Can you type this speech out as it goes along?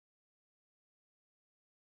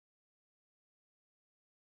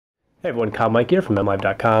Hey everyone, Kyle Meinke here from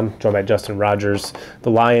MLive.com, joined by Justin Rogers. The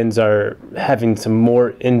Lions are having some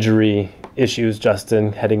more injury issues,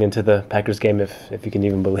 Justin, heading into the Packers game, if you can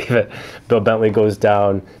even believe it. Bill Bentley goes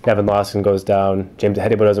down, Nevin Lawson goes down, James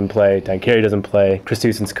Ahedibo doesn't play, Dan Carey doesn't play, Chris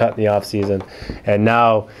Houston's cut in the offseason, and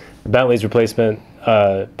now Bentley's replacement,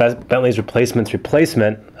 Cassius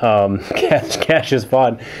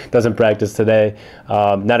Vaughn doesn't practice today.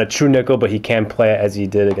 Not a true nickel, but he can play as he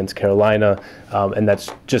did against Carolina, and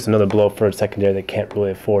that's just another blow for a secondary that can't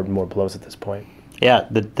really afford more blows at this point. Yeah,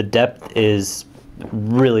 the depth is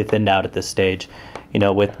really thinned out at this stage. You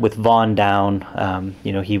know, with Vaughn down,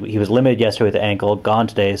 he was limited yesterday with the ankle, gone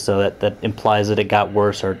today, so that implies that it got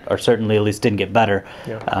worse or certainly at least didn't get better.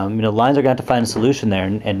 Yeah. Lions are going to have to find a solution there,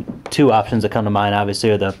 and two options that come to mind obviously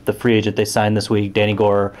are the free agent they signed this week, Danny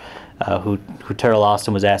Gore, who Terrell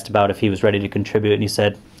Austin was asked about if he was ready to contribute, and he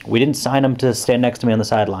said, "We didn't sign him to stand next to me on the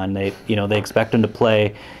sideline. They expect him to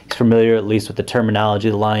play. He's familiar at least with the terminology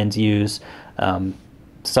the Lions use,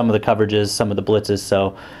 some of the coverages, some of the blitzes,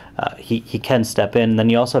 so he can step in." And then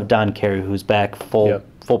you also have Dan Carey, who's back full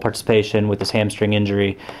participation with his hamstring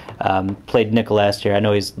injury. Played nickel last year. I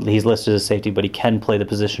know he's listed as safety, but he can play the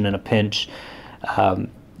position in a pinch. I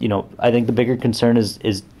think the bigger concern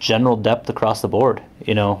is general depth across the board.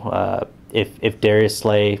 If Darius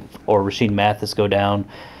Slay or Rasheed Mathis go down,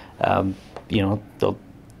 a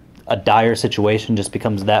dire situation just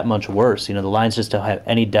becomes that much worse. The Lions just don't have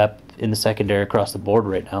any depth in the secondary across the board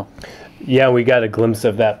right now. Yeah, we got a glimpse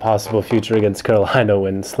of that possible future against Carolina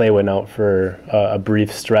when Slay went out for a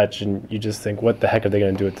brief stretch, and you just think, what the heck are they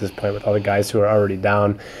going to do at this point with all the guys who are already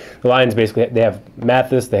down? The Lions basically, they have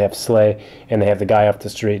Mathis, they have Slay, and they have the guy off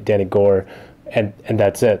the street, Danny Gore, and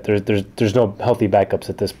that's it. There's no healthy backups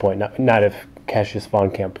at this point. Not if Cassius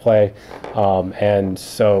Vaughn can't play, and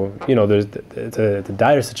so it's a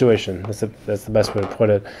dire situation. That's the best way to put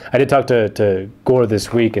it. I did talk to Gore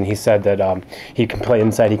this week, and he said that he can play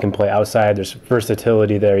inside, he can play outside. There's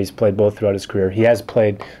versatility there. He's played both throughout his career. He has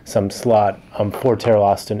played some slot for Terrell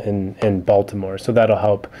Austin in Baltimore, so that'll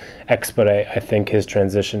help expedite, I think, his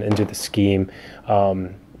transition into the scheme.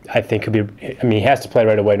 I think he has to play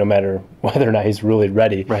right away no matter whether or not he's really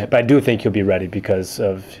ready. Right. But I do think he'll be ready because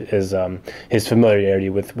of his familiarity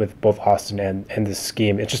with both Austin and this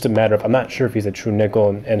scheme. It's just a matter of, I'm not sure if he's a true nickel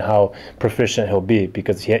and how proficient he'll be,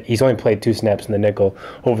 because he's only played 2 snaps in the nickel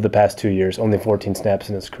over the past 2 years, only 14 snaps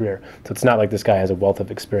in his career. So it's not like this guy has a wealth of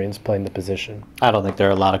experience playing the position. I don't think there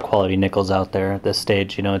are a lot of quality nickels out there at this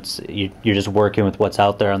stage. You're just working with what's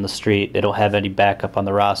out there on the street. They don't have any backup on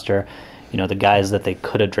the roster. The guys that they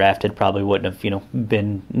could have drafted probably wouldn't have,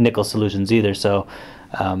 been nickel solutions either. So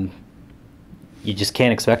you just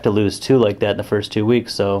can't expect to lose 2 like that in the first 2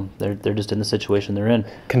 weeks. So they're just in the situation they're in.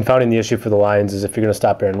 Confounding the issue for the Lions is if you're going to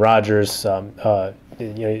stop Aaron Rodgers,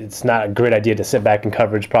 it's not a great idea to sit back in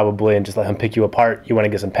coverage probably and just let him pick you apart. You want to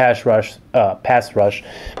get some pass rush.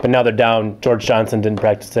 But now they're down. George Johnson didn't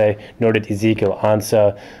practice today, nor did Ezekiel,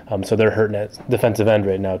 Ansah. So they're hurting at defensive end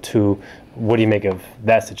right now too. What do you make of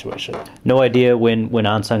that situation? No idea when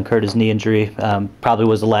Ansah incurred his knee injury. Probably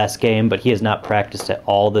was the last game, but he has not practiced at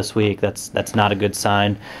all this week. That's not a good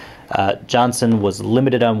sign. Johnson was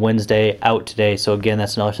limited on Wednesday, out today. So again,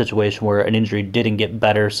 that's another situation where an injury didn't get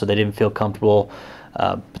better, so they didn't feel comfortable.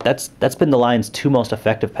 But that's been the Lions' 2 most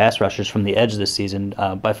effective pass rushers from the edge this season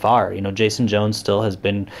by far. Jason Jones still has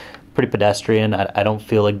been pretty pedestrian. I don't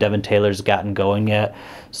feel like Devin Taylor's gotten going yet.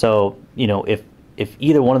 So if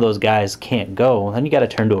either one of those guys can't go, then you got to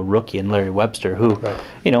turn to a rookie in Larry Webster, who,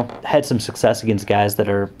 had some success against guys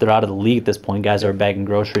they're out of the league at this point, guys that are bagging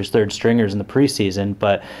groceries, third stringers in the preseason.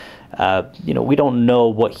 But we don't know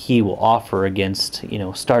what he will offer against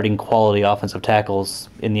starting quality offensive tackles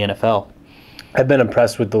in the NFL. I've been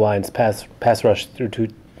impressed with the Lions' pass rush through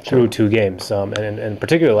 2 games, and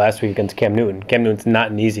particularly last week against Cam Newton. Cam Newton's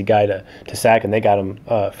not an easy guy to sack, and they got him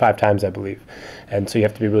 5 times, I believe. And so you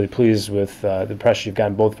have to be really pleased with the pressure you've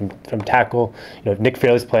gotten both from tackle. Nick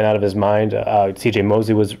Fairley's playing out of his mind. C.J.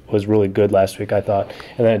 Mosley was really good last week, I thought.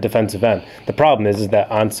 And then at defensive end. The problem is that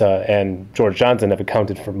Ansah and George Johnson have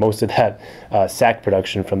accounted for most of that sack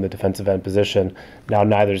production from the defensive end position. Now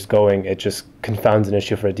neither's going. It just confounds an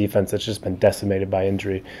issue for a defense that's just been decimated by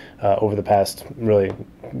injury over the past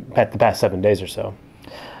 7 days or so.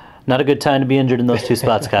 Not a good time to be injured in those 2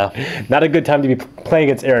 spots, Kyle. Not a good time to be playing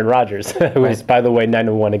against Aaron Rodgers, who is, by the way,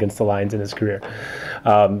 9-1 against the Lions in his career.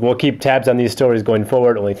 We'll keep tabs on these stories going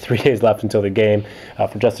forward. Only 3 days left until the game.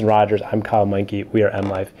 For Justin Rogers, I'm Kyle Meinke. We are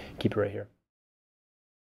MLive. Keep it right here.